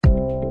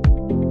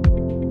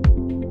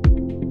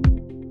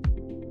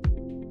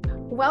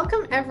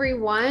Welcome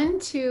everyone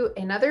to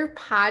another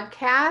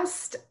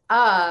podcast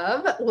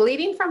of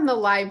Leading from the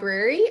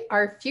Library,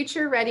 our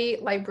Future Ready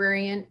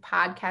Librarian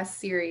podcast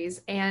series.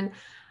 And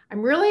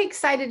I'm really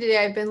excited today.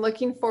 I've been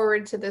looking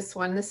forward to this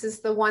one. This is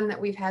the one that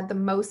we've had the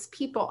most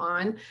people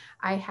on.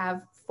 I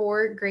have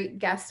four great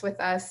guests with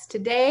us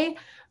today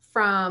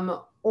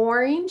from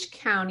Orange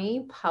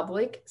County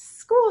Public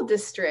School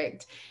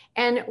District.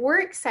 And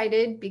we're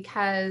excited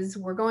because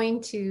we're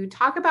going to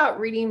talk about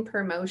reading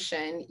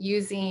promotion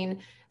using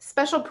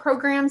special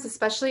programs,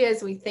 especially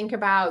as we think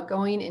about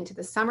going into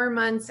the summer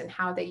months and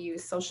how they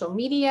use social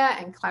media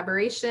and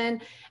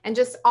collaboration and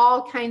just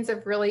all kinds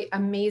of really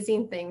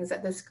amazing things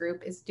that this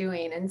group is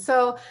doing. And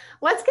so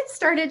let's get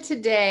started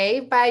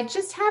today by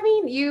just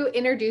having you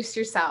introduce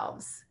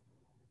yourselves.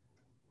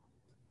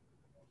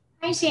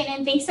 Hi,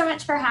 Shannon. Thanks so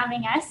much for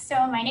having us. So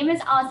my name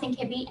is Allison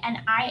Kibbe, and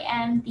I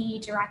am the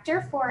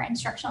Director for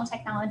Instructional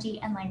Technology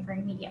and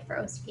Library Media for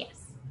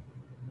OCPS.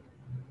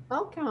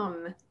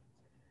 Welcome.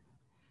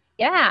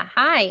 Yeah,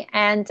 hi.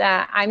 And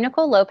I'm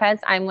Nicole Lopez.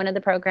 I'm one of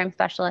the program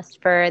specialists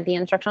for the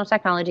Instructional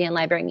Technology and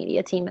Library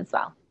Media team as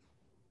well.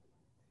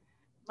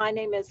 My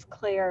name is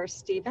Claire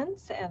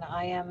Stevens, and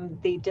I am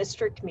the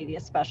District Media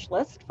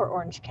Specialist for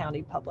Orange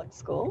County Public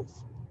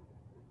Schools.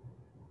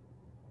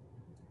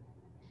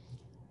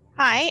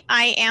 Hi,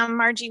 I am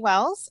Margie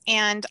Wells,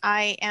 and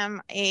I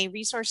am a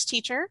resource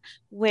teacher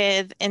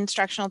with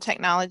Instructional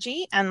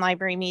Technology and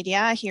Library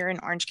Media here in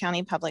Orange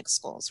County Public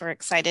Schools. We're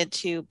excited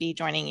to be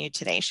joining you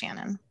today,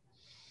 Shannon.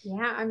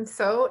 Yeah, I'm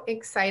so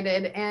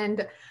excited.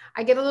 And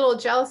I get a little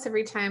jealous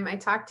every time I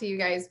talk to you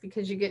guys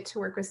because you get to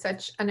work with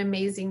such an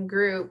amazing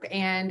group.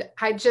 And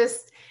I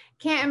just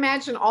can't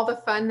imagine all the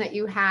fun that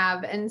you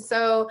have. And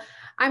so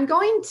I'm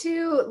going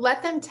to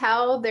let them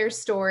tell their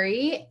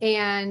story.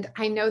 And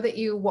I know that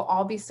you will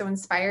all be so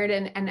inspired.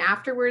 And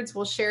afterwards,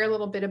 we'll share a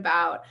little bit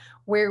about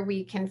where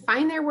we can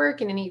find their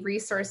work and any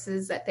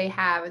resources that they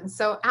have. And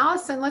so,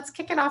 Allison, let's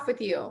kick it off with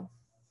you.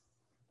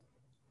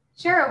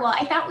 Sure. Well,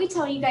 I thought we'd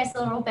tell you guys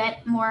a little bit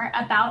more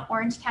about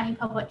Orange County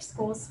Public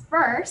Schools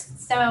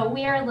first. So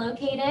we are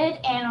located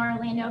in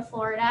Orlando,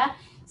 Florida.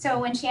 So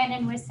when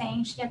Shannon was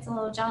saying she gets a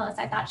little jealous,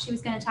 I thought she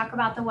was going to talk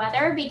about the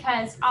weather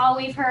because all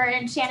we've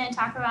heard Shannon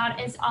talk about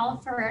is all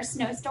for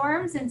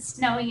snowstorms and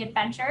snowy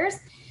adventures.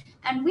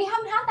 And we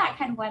haven't had that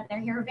kind of weather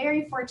here,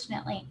 very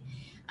fortunately.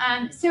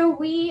 So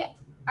we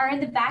are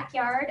in the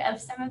backyard of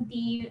some of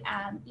the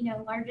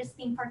largest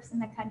theme parks in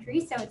the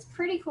country. So it's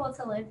pretty cool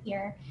to live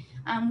here.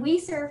 We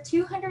serve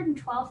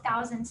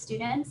 212,000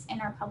 students in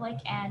our public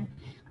and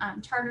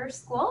charter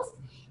schools,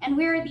 and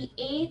we're the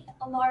 8th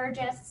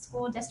largest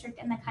school district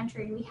in the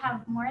country. We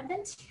have more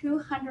than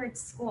 200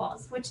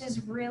 schools, which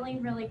is really,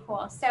 really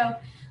cool. So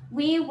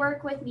we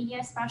work with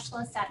media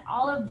specialists at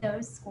all of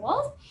those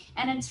schools,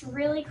 and it's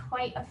really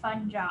quite a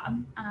fun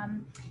job.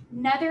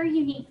 Another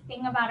unique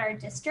thing about our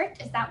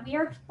district is that we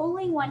are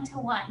fully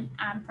one-to-one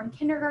from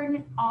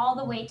kindergarten all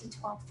the way to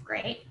 12th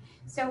grade.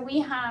 So we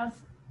have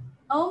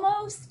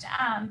almost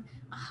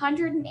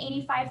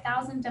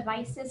 185,000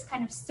 devices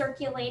kind of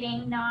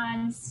circulating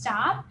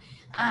nonstop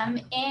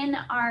in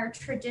our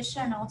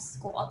traditional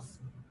schools.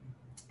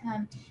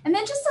 And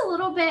then just a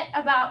little bit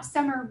about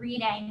summer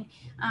reading.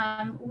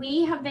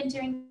 We have been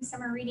doing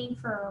summer reading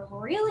for a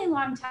really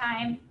long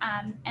time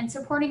and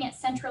supporting it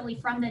centrally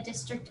from the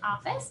district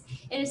office.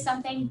 It is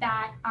something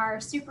that our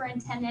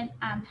superintendent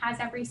has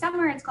every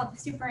summer. It's called the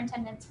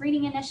Superintendent's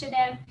Reading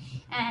Initiative.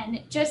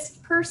 And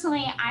just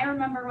personally, I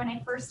remember when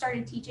I first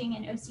started teaching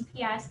in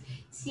OCPS,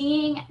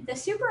 seeing the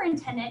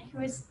superintendent,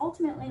 who is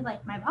ultimately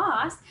like my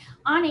boss,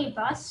 on a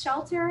bus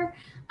shelter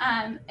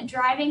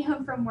driving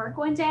home from work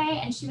one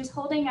day, and she was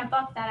holding a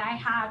book that I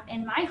have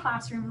in my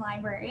classroom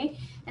library.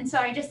 And so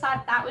I just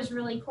thought that was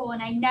really cool.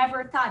 And I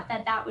never thought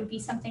that that would be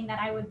something that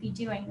I would be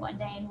doing one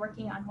day and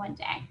working on one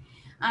day.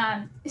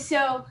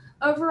 So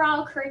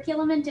overall,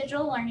 Curriculum and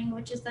Digital Learning,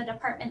 which is the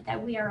department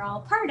that we are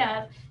all part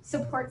of,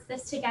 supports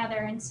this together.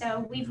 And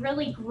so we've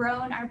really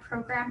grown our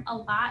program a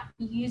lot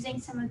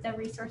using some of the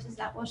resources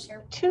that we'll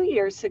share. 2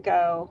 years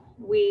ago,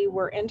 we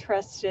were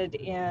interested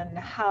in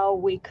how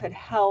we could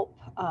help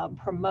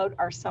promote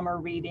our summer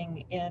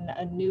reading in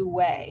a new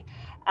way.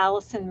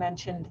 Allison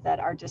mentioned that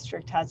our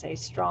district has a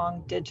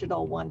strong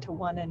digital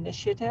one-to-one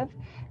initiative,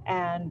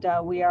 and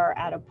we are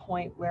at a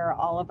point where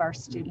all of our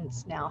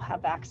students now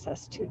have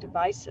access to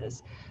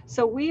devices.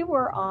 So we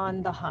were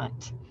on the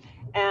hunt,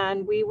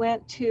 and we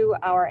went to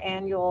our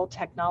annual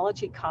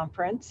technology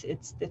conference.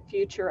 It's the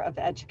Future of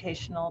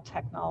Educational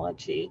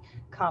Technology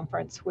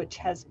conference, which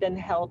has been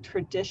held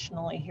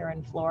traditionally here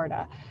in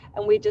Florida.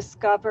 And we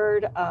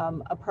discovered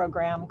a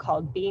program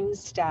called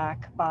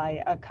Beanstack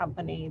by a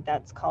company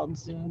that's called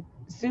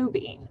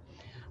Zubean.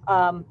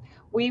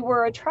 We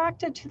were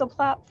attracted to the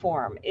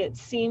platform. It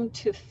seemed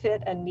to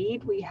fit a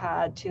need we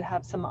had to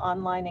have some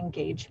online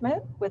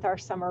engagement with our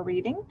summer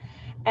reading.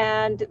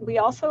 And we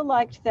also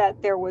liked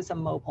that there was a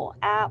mobile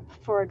app,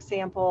 for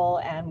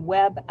example, and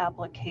web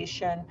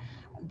application.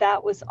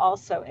 That was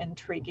also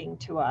intriguing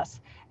to us.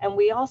 And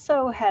we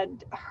also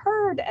had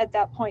heard at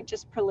that point,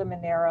 just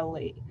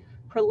preliminarily,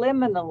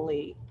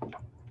 preliminarily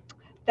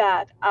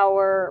that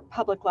our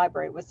public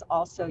library was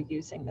also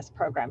using this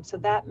program. So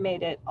that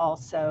made it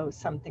also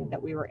something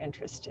that we were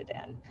interested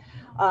in.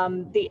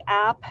 The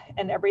app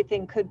and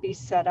everything could be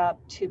set up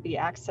to be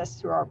accessed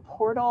through our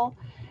portal,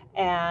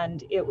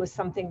 and it was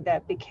something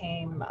that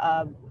became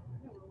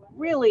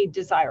really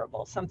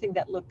desirable, something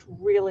that looked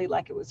really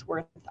like it was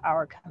worth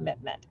our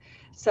commitment.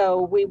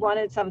 So we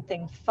wanted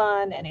something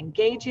fun and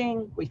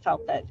engaging. We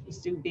felt that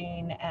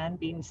Zubean and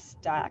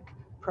Beanstack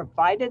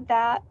provided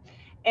that.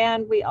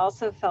 And we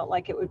also felt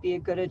like it would be a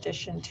good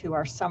addition to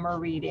our summer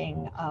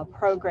reading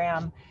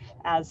program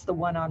as the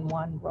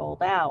one-on-one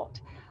rolled out.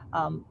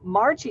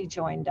 Margie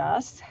joined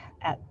us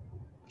at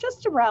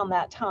just around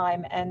that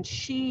time, and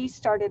she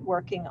started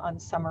working on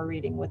summer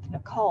reading with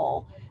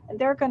Nicole. And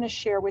they're going to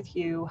share with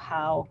you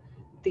how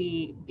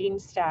the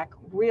Beanstack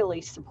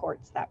really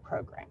supports that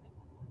program.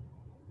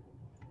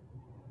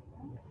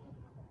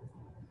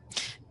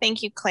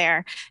 Thank you,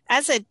 Claire.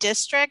 As a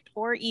district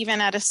or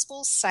even at a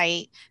school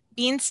site,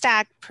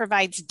 Beanstack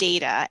provides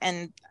data,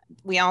 and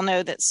we all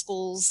know that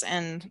schools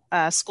and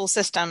school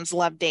systems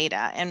love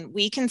data, and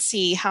we can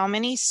see how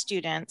many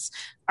students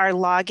are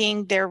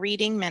logging their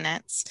reading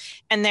minutes,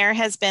 and there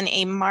has been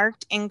a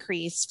marked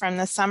increase from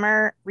the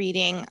summer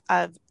reading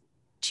of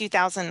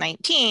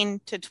 2019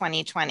 to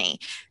 2020.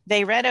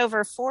 They read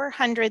over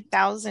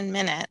 400,000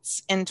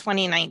 minutes in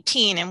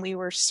 2019, and we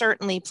were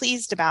certainly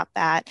pleased about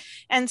that.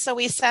 And so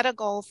we set a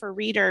goal for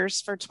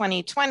readers for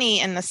 2020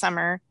 in the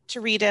summer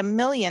to read 1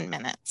 million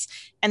minutes,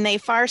 and they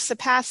far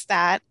surpassed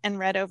that and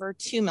read over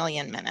 2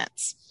 million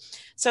minutes.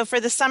 So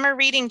for the Summer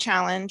Reading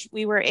Challenge,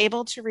 we were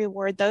able to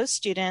reward those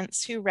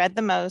students who read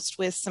the most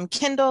with some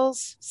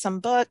Kindles,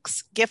 some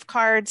books, gift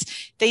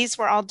cards. These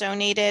were all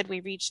donated. We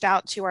reached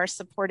out to our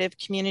supportive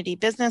community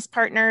business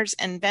partners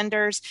and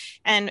vendors,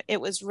 and it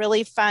was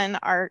really fun.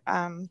 Our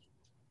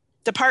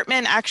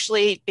department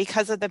actually,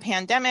 because of the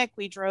pandemic,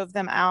 we drove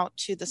them out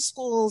to the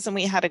schools, and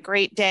we had a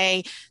great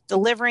day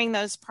delivering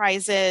those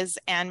prizes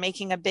and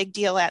making a big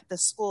deal at the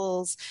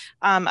schools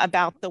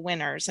about the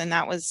winners. And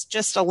that was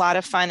just a lot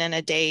of fun and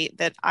a day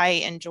that I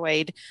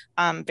enjoyed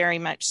very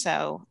much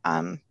so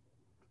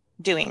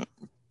doing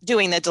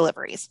the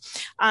deliveries.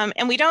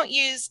 And we don't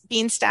use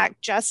Beanstack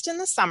just in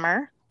the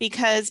summer,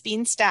 because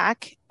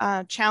Beanstack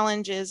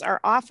challenges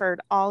are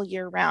offered all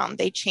year round.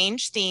 They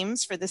change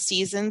themes for the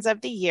seasons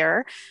of the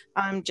year,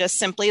 just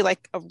simply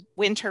like a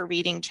winter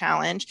reading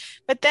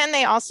challenge. But then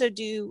they also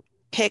do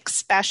pick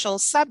special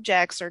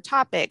subjects or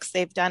topics.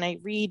 They've done a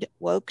Read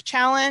Woke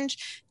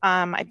challenge.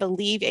 I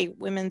believe a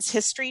Women's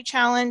History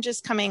challenge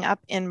is coming up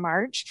in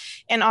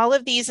March. And all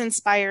of these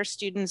inspire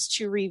students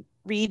to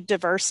read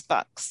diverse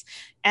books,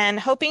 and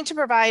hoping to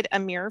provide a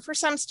mirror for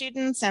some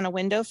students and a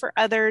window for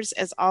others,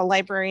 as all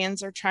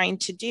librarians are trying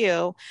to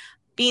do.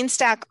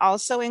 Beanstack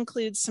also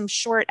includes some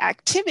short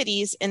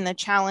activities in the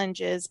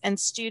challenges, and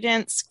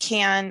students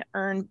can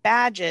earn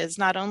badges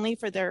not only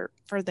for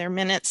their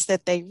minutes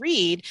that they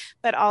read,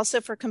 but also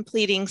for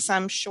completing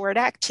some short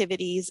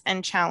activities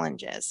and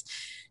challenges.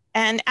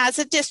 And as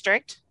a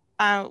district,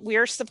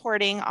 we're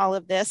supporting all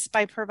of this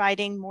by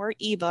providing more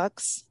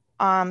ebooks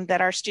that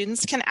our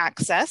students can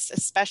access,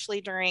 especially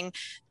during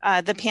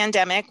the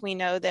pandemic. We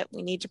know that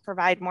we need to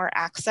provide more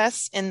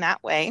access in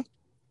that way.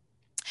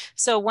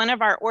 So one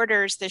of our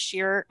orders this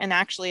year, and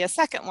actually a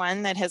second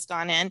one that has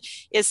gone in,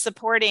 is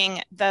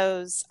supporting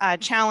those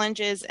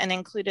challenges and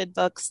included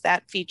books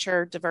that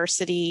feature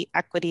diversity,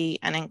 equity,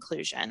 and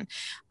inclusion.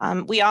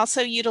 We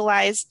also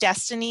utilize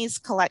Destiny's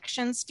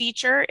collections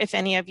feature, if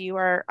any of you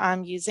are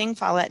using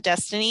Follett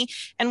Destiny,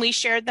 and we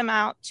shared them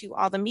out to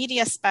all the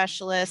media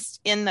specialists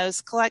in those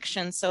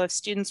collections. So if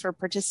students were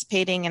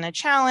participating in a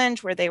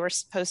challenge where they were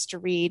supposed to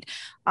read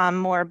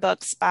more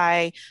books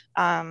by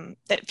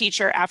that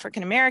feature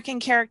African American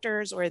characters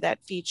or that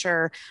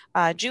feature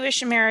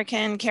Jewish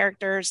American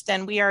characters,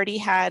 then we already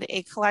had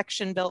a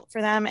collection built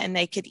for them, and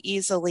they could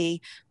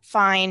easily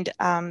find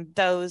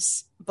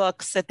those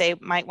books that they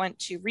might want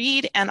to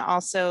read and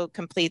also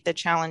complete the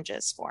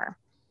challenges for.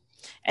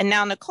 And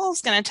now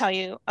Nicole's going to tell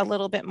you a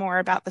little bit more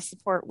about the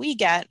support we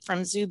get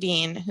from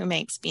Zubean, who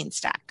makes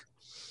Beanstack.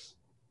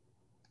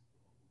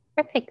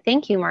 Perfect.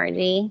 Thank you,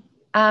 Margie.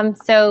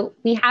 So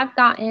we have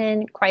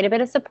gotten quite a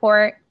bit of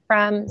support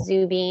from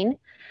Zubean.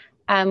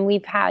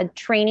 We've had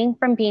training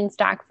from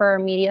Beanstack for our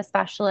media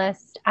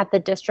specialists at the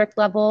district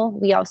level.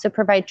 We also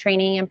provide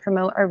training and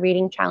promote our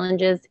reading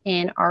challenges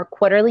in our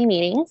quarterly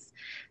meetings.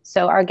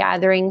 So our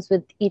gatherings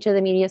with each of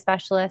the media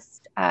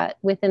specialists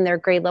within their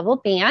grade level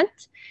band.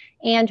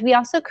 And we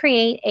also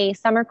create a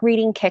summer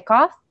reading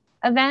kickoff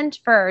event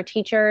for our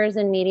teachers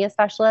and media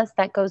specialists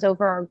that goes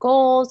over our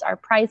goals, our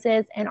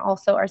prizes, and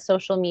also our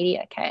social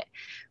media kit,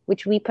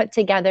 which we put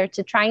together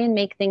to try and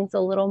make things a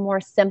little more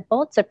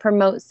simple to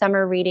promote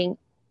summer reading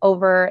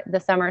over the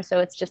summer. So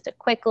it's just a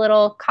quick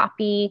little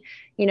copy,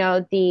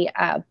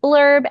 the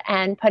blurb,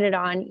 and put it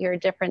on your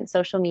different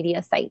social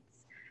media sites.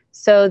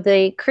 So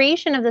the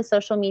creation of the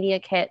social media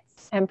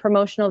kits and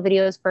promotional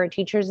videos for our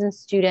teachers and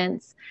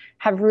students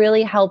have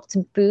really helped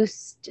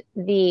boost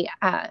the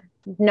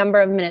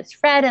number of minutes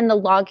read and the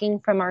logging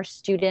from our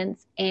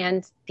students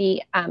and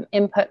the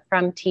input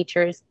from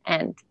teachers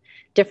and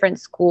different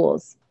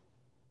schools.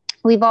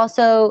 We've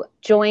also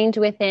joined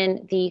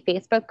within the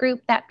Facebook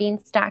group that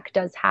Beanstack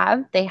does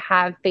have. They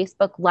have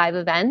Facebook Live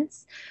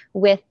events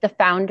with the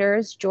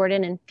founders,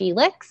 Jordan and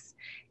Felix,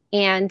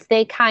 and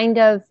they kind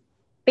of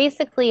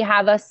basically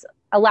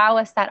allow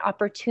us that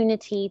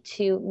opportunity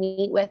to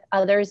meet with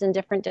others in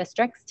different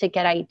districts to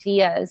get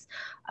ideas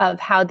of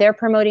how they're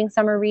promoting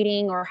summer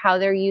reading or how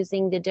they're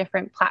using the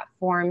different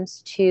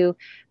platforms to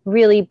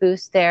really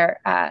boost their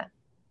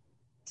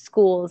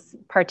schools'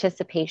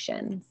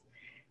 participations.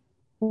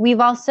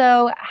 We've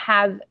also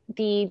have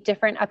the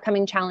different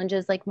upcoming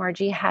challenges, like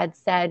Margie had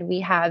said. We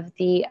have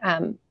the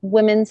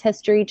Women's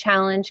History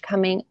Challenge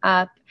coming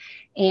up,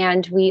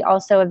 and we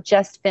also have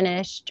just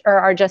finished, or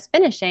are just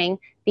finishing,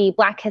 the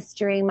Black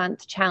History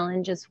Month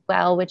Challenge as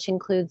well, which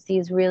includes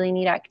these really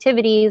neat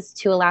activities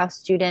to allow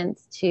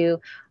students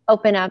to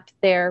open up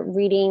their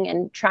reading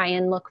and try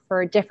and look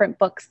for different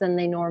books than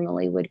they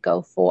normally would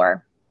go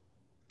for.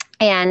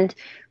 And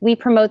we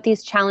promote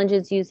these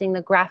challenges using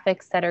the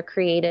graphics that are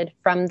created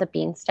from the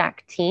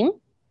Beanstack team.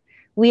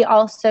 We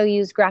also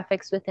use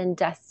graphics within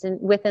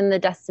the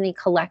Destiny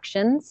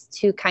collections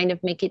to kind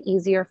of make it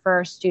easier for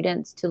our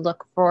students to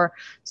look for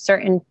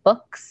certain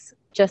books.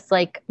 Just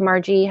like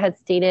Margie had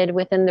stated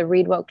within the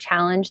Read Woke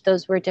Challenge,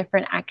 those were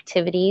different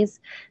activities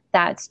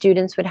that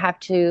students would have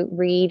to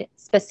read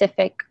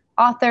specific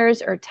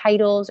authors or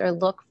titles or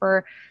look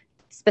for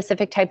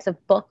specific types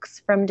of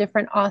books from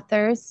different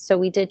authors. So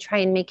we did try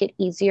and make it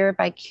easier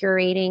by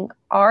curating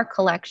our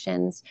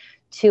collections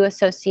to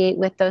associate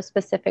with those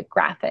specific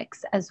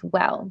graphics as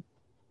well.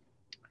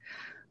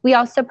 We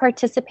also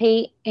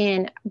participate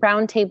in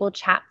roundtable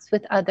chats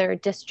with other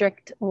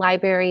district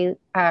library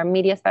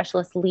media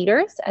specialist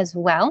leaders as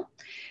well,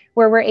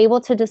 where we're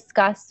able to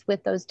discuss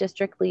with those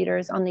district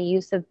leaders on the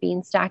use of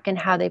Beanstack and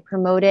how they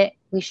promote it.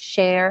 We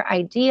share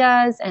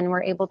ideas and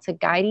we're able to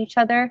guide each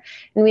other.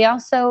 And we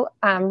also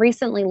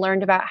recently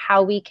learned about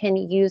how we can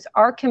use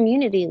our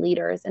community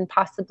leaders and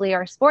possibly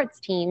our sports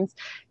teams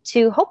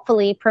to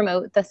hopefully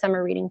promote the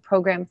summer reading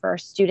program for our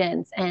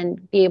students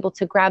and be able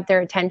to grab their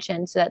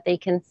attention so that they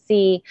can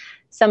see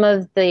some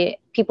of the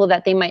people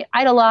that they might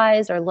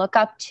idolize or look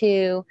up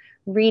to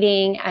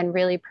reading and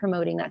really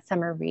promoting that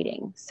summer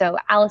reading. So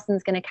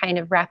Allison's going to kind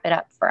of wrap it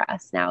up for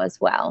us now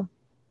as well.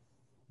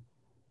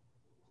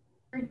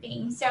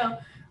 So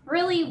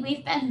really,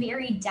 we've been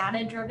very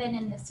data driven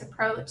in this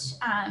approach.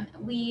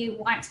 We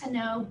want to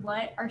know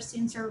what our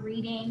students are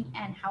reading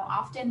and how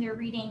often they're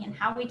reading and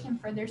how we can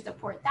further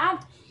support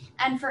that.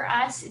 And for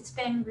us, it's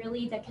been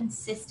really the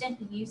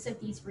consistent use of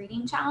these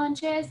reading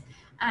challenges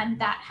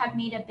that have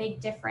made a big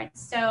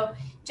difference. So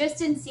just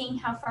in seeing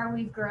how far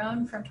we've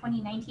grown from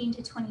 2019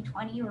 to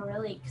 2020, we're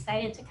really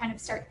excited to kind of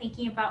start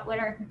thinking about what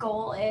our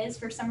goal is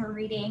for summer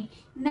reading.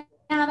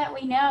 Now that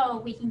we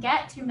know we can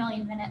get 2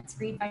 million minutes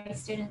read by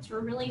students,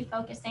 we're really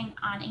focusing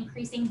on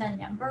increasing the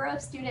number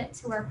of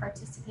students who are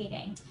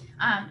participating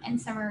in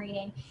summer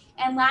reading.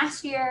 And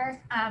last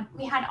year,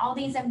 we had all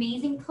these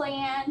amazing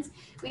plans.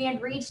 We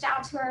had reached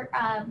out to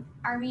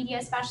our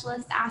media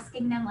specialists,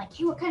 asking them like,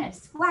 hey, what kind of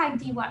swag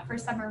do you want for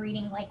summer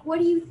reading? Like, what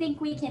do you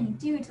think we can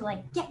do to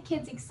like get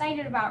kids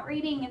excited about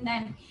reading? And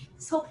then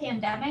this whole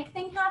pandemic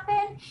thing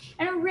happened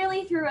and it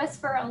really threw us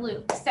for a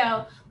loop.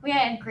 So we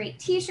had great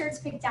t-shirts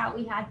picked out.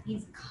 We had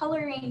these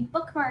coloring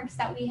bookmarks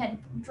that we had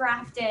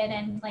drafted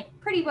and like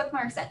pretty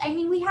bookmarks that, I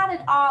mean, we had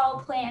it all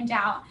planned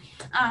out.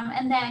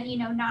 And then, you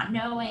know, not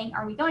knowing,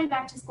 are we going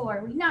back to school?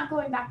 Are we not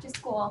going back to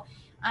school?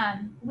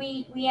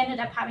 We ended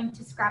up having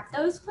to scrap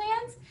those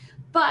plans,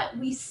 but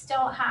we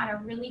still had a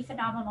really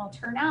phenomenal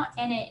turnout,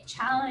 and it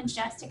challenged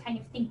us to kind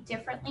of think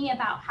differently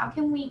about how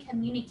can we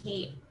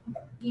communicate,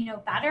 you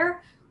know,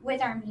 better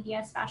with our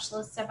media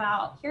specialists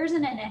about here's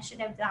an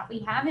initiative that we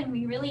have, and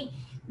we really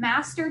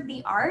mastered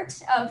the art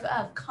of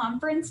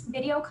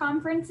video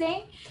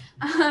conferencing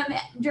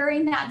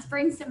during that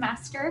spring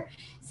semester.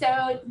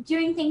 So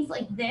doing things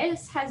like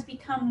this has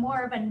become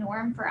more of a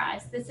norm for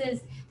us. This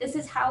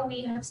is how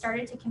we have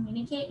started to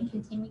communicate and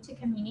continue to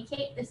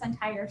communicate this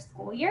entire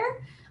school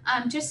year,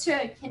 just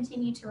to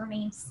continue to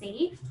remain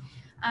safe.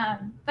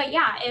 But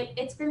yeah,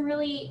 it's been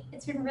really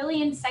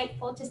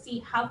insightful to see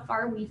how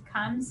far we've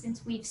come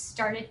since we've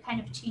started kind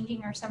of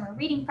changing our summer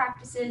reading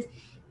practices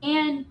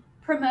and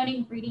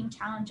promoting reading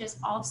challenges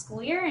all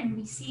school year. And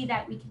we see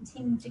that we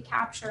continue to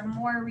capture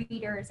more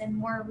readers and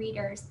more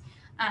readers,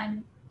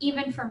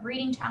 even from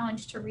reading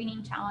challenge to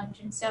reading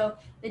challenge. And so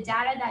the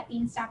data that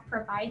Beanstack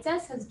provides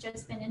us has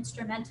just been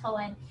instrumental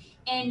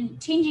in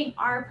changing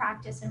our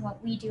practice and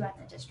what we do at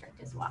the district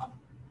as well.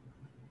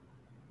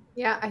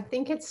 Yeah, I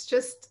think it's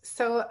just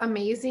so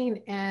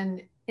amazing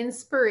and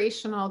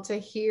inspirational to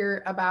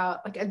hear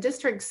about like a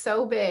district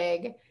so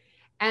big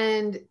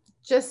and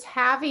just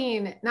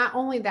having not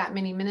only that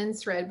many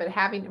minutes read, but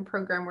having a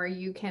program where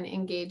you can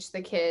engage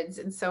the kids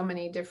in so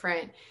many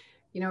different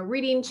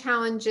reading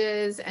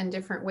challenges and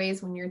different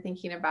ways when you're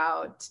thinking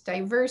about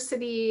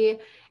diversity.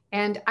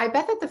 And I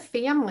bet that the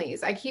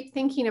families, I keep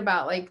thinking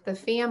about like the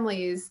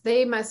families,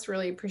 they must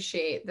really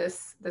appreciate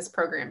this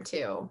program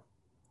too.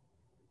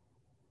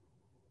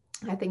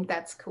 I think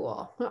that's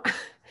cool.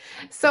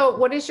 So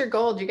what is your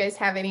goal? Do you guys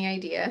have any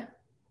idea?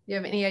 Do you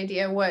have any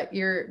idea what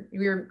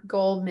your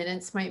goal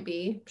minutes might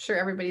be? I'm sure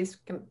everybody's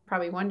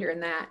probably wondering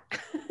that.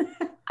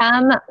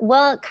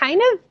 Well,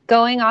 kind of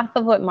going off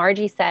of what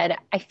Margie said,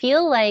 I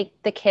feel like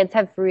the kids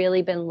have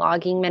really been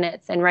logging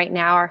minutes, and right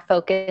now our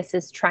focus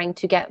is trying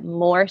to get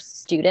more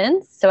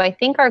students. So I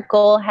think our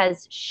goal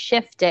has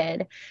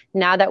shifted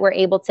now that we're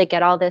able to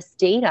get all this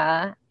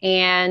data,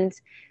 and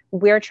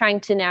we're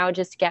trying to now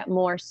just get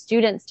more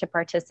students to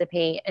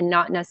participate and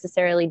not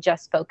necessarily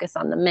just focus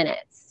on the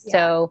minutes. Yeah.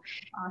 So,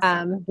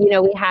 awesome.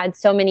 We had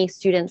so many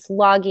students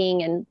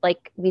logging, and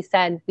like we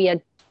said, we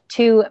had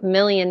 2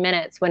 million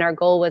minutes when our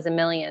goal was 1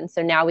 million.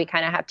 So now we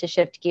kind of have to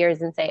shift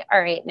gears and say, all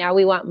right, now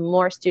we want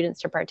more students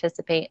to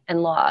participate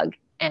and log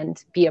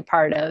and be a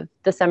part of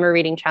the summer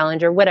reading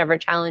challenge or whatever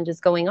challenge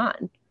is going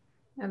on.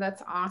 Yeah,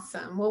 that's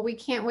awesome. Well, we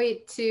can't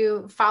wait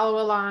to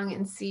follow along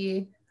and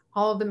see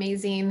all of the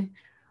amazing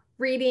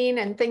reading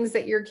and things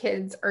that your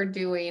kids are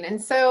doing. And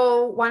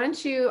so why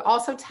don't you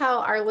also tell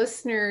our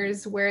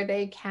listeners where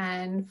they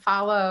can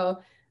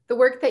follow the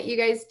work that you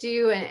guys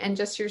do and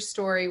just your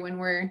story when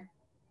we're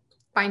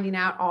finding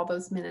out all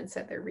those minutes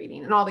that they're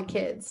reading, and all the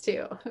kids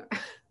too.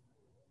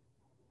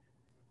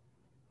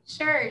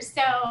 Sure.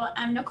 So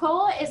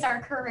Nicole is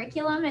our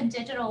curriculum and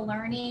digital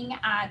learning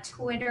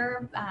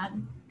Twitter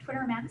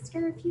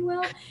master, if you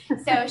will.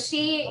 So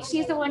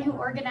she's the one who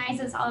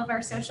organizes all of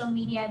our social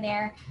media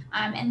there.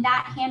 And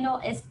that handle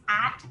is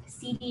at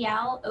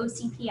CDL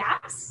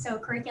OCPS. So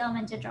curriculum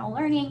and digital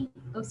learning,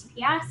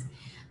 OCPS.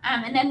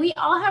 And then we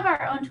all have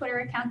our own Twitter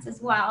accounts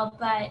as well,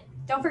 but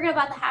don't forget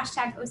about the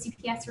hashtag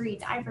OCPS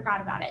reads. I forgot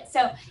about it.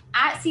 So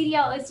at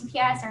CDL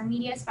OCPS, our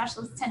media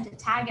specialists tend to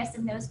tag us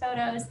in those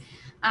photos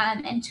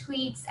and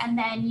tweets, and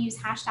then use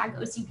hashtag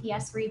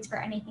OCPS reads for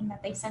anything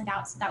that they send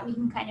out so that we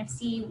can kind of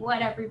see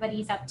what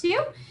everybody's up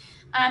to.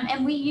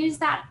 And we use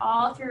that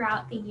all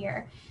throughout the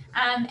year.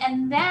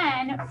 And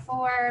then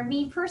for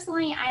me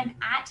personally, I'm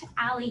at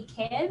Allie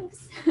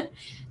Kibbs.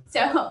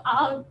 So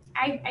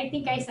I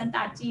think I sent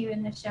that to you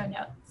in the show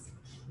notes.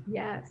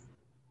 Yes.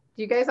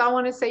 Do you guys all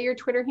want to say your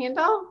Twitter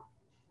handle?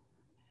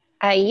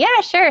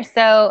 Yeah, sure.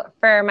 So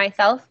for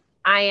myself,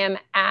 I am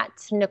at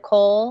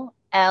Nicole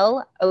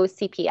L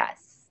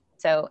OCPS.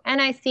 So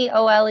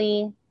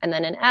NICOLE and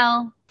then an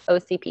L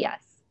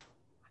OCPS.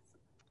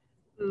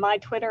 My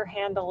Twitter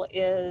handle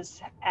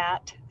is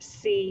at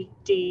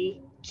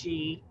CDG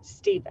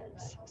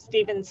Stevens.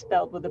 Stevens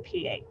spelled with a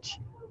PH.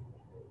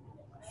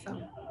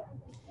 So.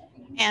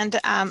 And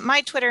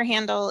my Twitter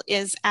handle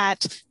is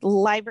at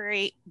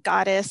Library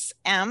Goddess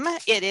M.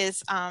 It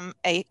is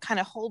a kind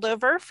of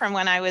holdover from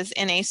when I was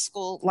in a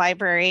school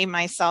library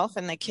myself,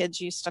 and the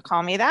kids used to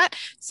call me that.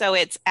 So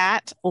it's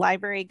at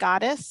Library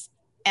Goddess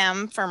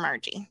M for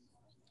Margie.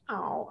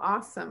 Oh,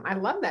 awesome. I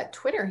love that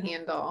Twitter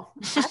handle.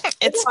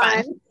 It's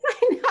fun.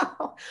 I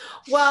know.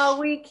 Well,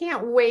 we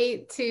can't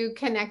wait to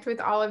connect with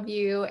all of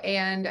you.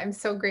 And I'm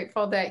so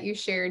grateful that you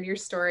shared your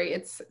story.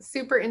 It's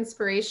super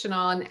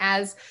inspirational. And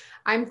as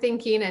I'm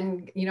thinking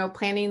and,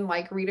 planning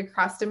like Read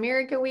Across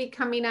America Week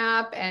coming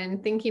up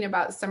and thinking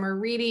about summer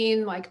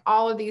reading, like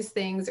all of these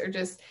things are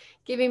just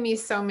giving me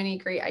so many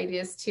great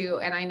ideas too.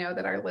 And I know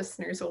that our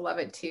listeners will love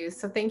it too.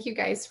 So thank you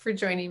guys for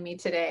joining me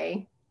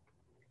today.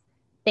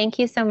 Thank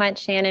you so much,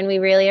 Shannon. We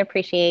really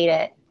appreciate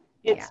it.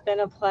 It's been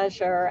a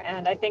pleasure.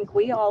 And I think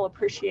we all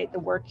appreciate the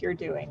work you're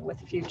doing with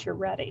Future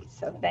Ready.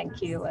 So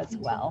thank you as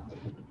well.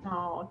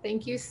 Oh,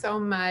 thank you so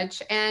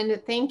much. And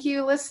thank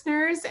you,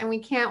 listeners. And we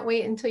can't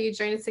wait until you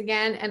join us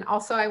again. And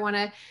also, I want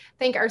to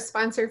thank our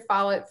sponsor,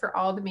 Follett, for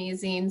all the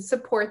amazing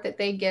support that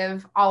they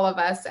give all of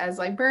us as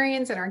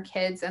librarians and our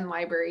kids and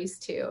libraries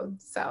too.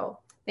 So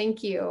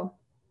thank you.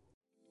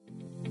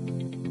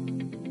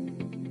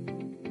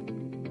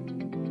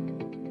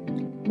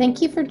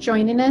 Thank you for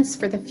joining us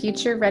for the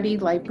Future Ready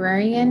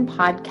Librarian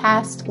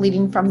podcast,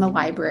 Leading from the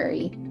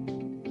Library.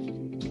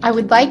 I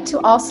would like to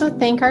also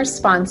thank our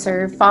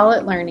sponsor,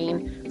 Follett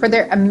Learning, for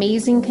their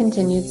amazing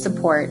continued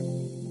support.